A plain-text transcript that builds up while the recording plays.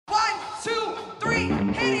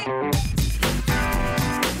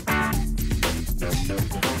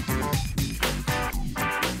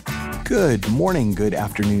Good morning, good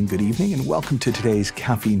afternoon, good evening, and welcome to today's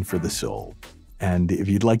Caffeine for the Soul. And if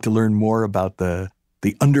you'd like to learn more about the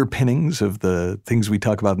underpinnings of the things we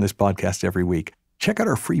talk about in this podcast every week, check out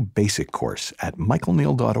our free basic course at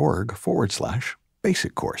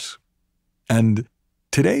michaelneill.org/basic course. And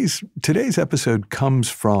today's episode comes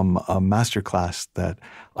from a masterclass that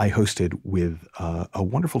I hosted with a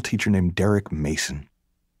wonderful teacher named Derek Mason.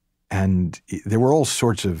 And there were all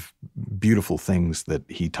sorts of beautiful things that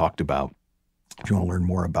he talked about. If you want to learn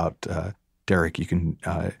more about Derek, you can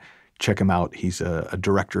check him out. He's a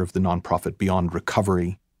director of the nonprofit Beyond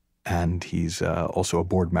Recovery, and he's also a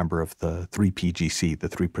board member of the 3PGC, the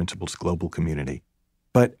Three Principles Global Community.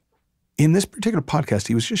 But in this particular podcast,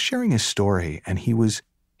 he was just sharing his story, and he was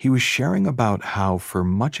sharing about how for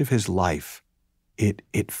much of his life,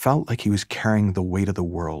 it felt like he was carrying the weight of the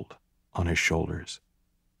world on his shoulders.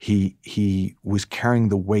 He was carrying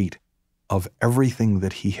the weight of everything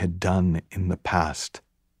that he had done in the past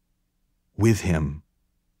with him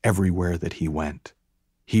everywhere that he went.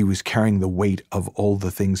 He was carrying the weight of all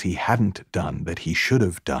the things he hadn't done that he should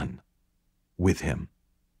have done with him.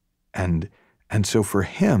 And so for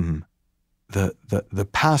him, the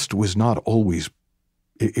past was not always,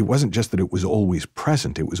 it wasn't just that it was always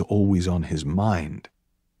present, it was always on his mind,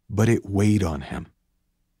 but it weighed on him.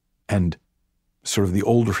 And sort of the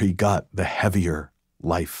older he got, the heavier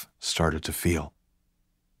life started to feel.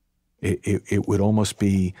 It would almost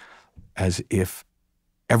be as if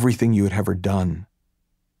everything you had ever done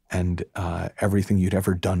and everything you'd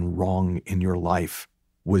ever done wrong in your life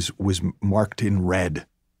was marked in red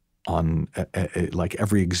on like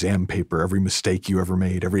every exam paper, every mistake you ever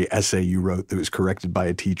made, every essay you wrote that was corrected by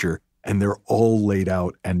a teacher. And they're all laid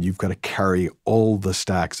out, and you've got to carry all the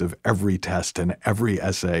stacks of every test and every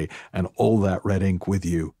essay and all that red ink with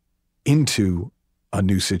you into a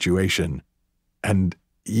new situation. And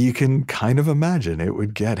you can kind of imagine it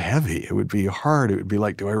would get heavy. It would be hard. It would be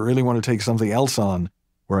like, do I really want to take something else on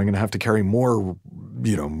where I'm going to have to carry more,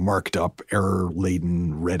 marked up,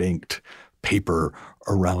 error-laden, red-inked paper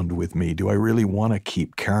around with me? Do I really want to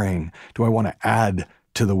keep carrying? Do I want to add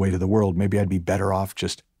to the weight of the world? Maybe I'd be better off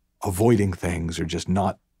just avoiding things or just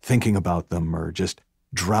not thinking about them or just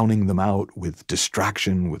drowning them out with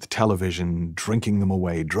distraction, with television, drinking them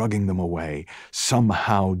away, drugging them away,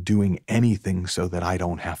 somehow doing anything so that I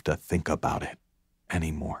don't have to think about it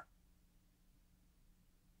anymore.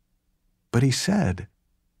 But he said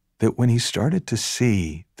that when he started to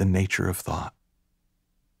see the nature of thought,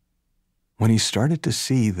 when he started to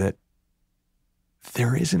see that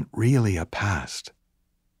there isn't really a past,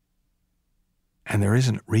 and there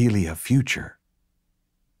isn't really a future.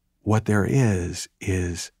 What there is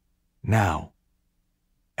now,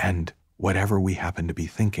 and whatever we happen to be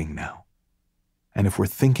thinking now. And if we're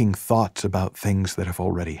thinking thoughts about things that have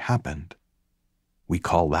already happened, we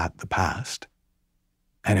call that the past.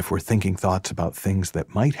 And if we're thinking thoughts about things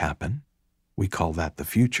that might happen, we call that the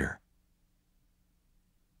future.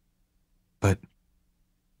 But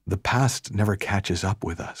the past never catches up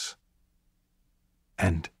with us.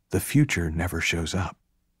 And the future never shows up.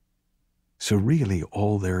 So really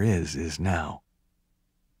all there is now.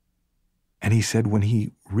 And he said when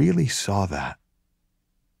he really saw that,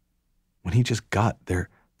 when he just got there,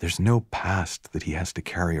 there's no past that he has to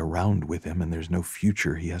carry around with him, and there's no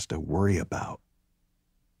future he has to worry about.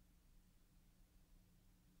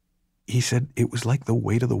 He said it was like the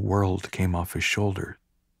weight of the world came off his shoulders.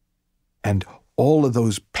 And all of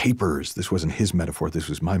those papers, this wasn't his metaphor, this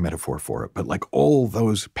was my metaphor for it, but like all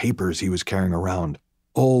those papers he was carrying around,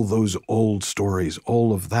 all those old stories,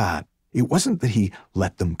 all of that, it wasn't that he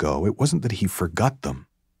let them go. It wasn't that he forgot them.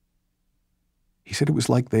 He said it was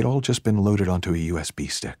like they'd all just been loaded onto a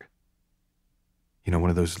USB stick. One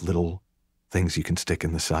of those little things you can stick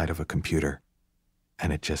in the side of a computer,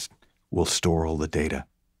 and it just will store all the data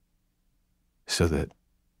so that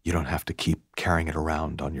you don't have to keep carrying it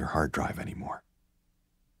around on your hard drive anymore.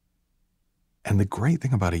 And the great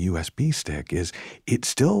thing about a USB stick is it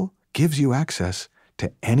still gives you access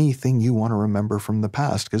to anything you want to remember from the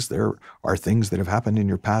past, because there are things that have happened in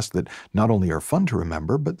your past that not only are fun to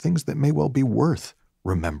remember, but things that may well be worth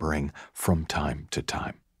remembering from time to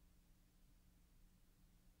time.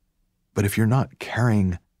 But if you're not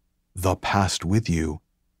carrying the past with you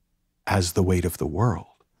as the weight of the world,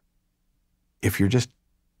 if you're just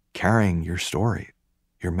carrying your story,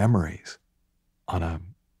 your memories on a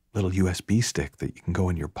little USB stick that you can go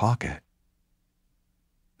in your pocket,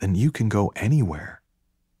 then you can go anywhere.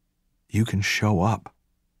 You can show up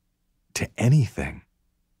to anything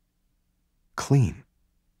clean,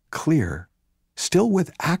 clear, still with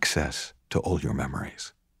access to all your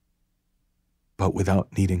memories, but without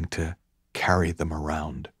needing to carry them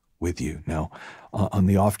around with you. Now, on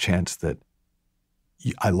the off chance that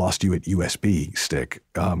I lost you at USB stick,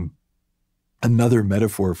 another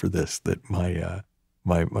metaphor for this that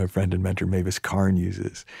my friend and mentor Mavis Karn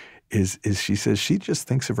uses is she says she just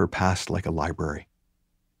thinks of her past like a library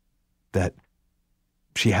that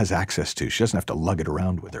she has access to. She doesn't have to lug it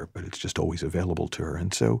around with her, but it's just always available to her.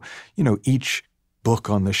 And so, each book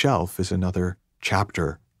on the shelf is another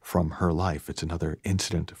chapter from her life. It's another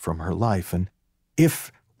incident from her life. And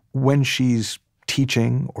if when she's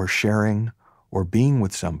teaching or sharing or being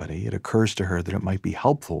with somebody, it occurs to her that it might be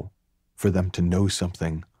helpful for them to know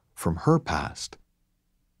something from her past,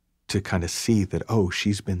 to kind of see that, oh,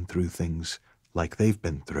 she's been through things like they've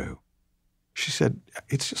been through. She said,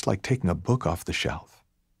 it's just like taking a book off the shelf,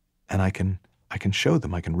 and I can show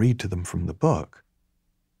them, I can read to them from the book,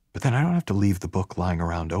 but then I don't have to leave the book lying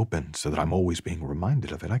around open so that I'm always being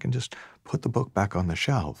reminded of it. I can just put the book back on the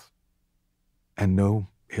shelf and know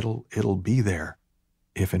it'll be there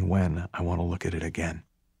if and when I want to look at it again.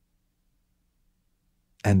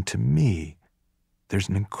 And to me, there's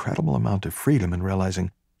an incredible amount of freedom in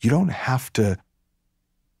realizing you don't have to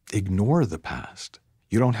ignore the past.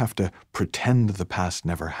 You don't have to pretend the past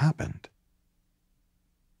never happened.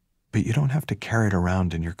 But you don't have to carry it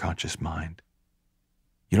around in your conscious mind.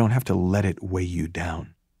 You don't have to let it weigh you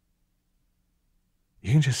down.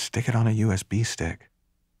 You can just stick it on a USB stick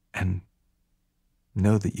and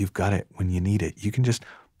know that you've got it when you need it. You can just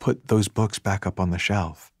put those books back up on the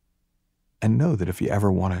shelf and know that if you ever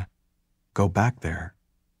want to go back there,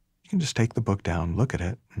 you can just take the book down, look at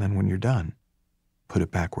it, and then when you're done, put it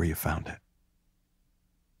back where you found it.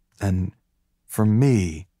 And for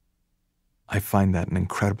me, I find that an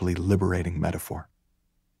incredibly liberating metaphor.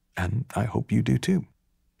 And I hope you do too.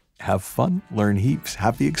 Have fun, learn heaps,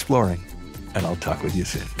 happy exploring, and I'll talk with you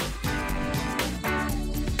soon.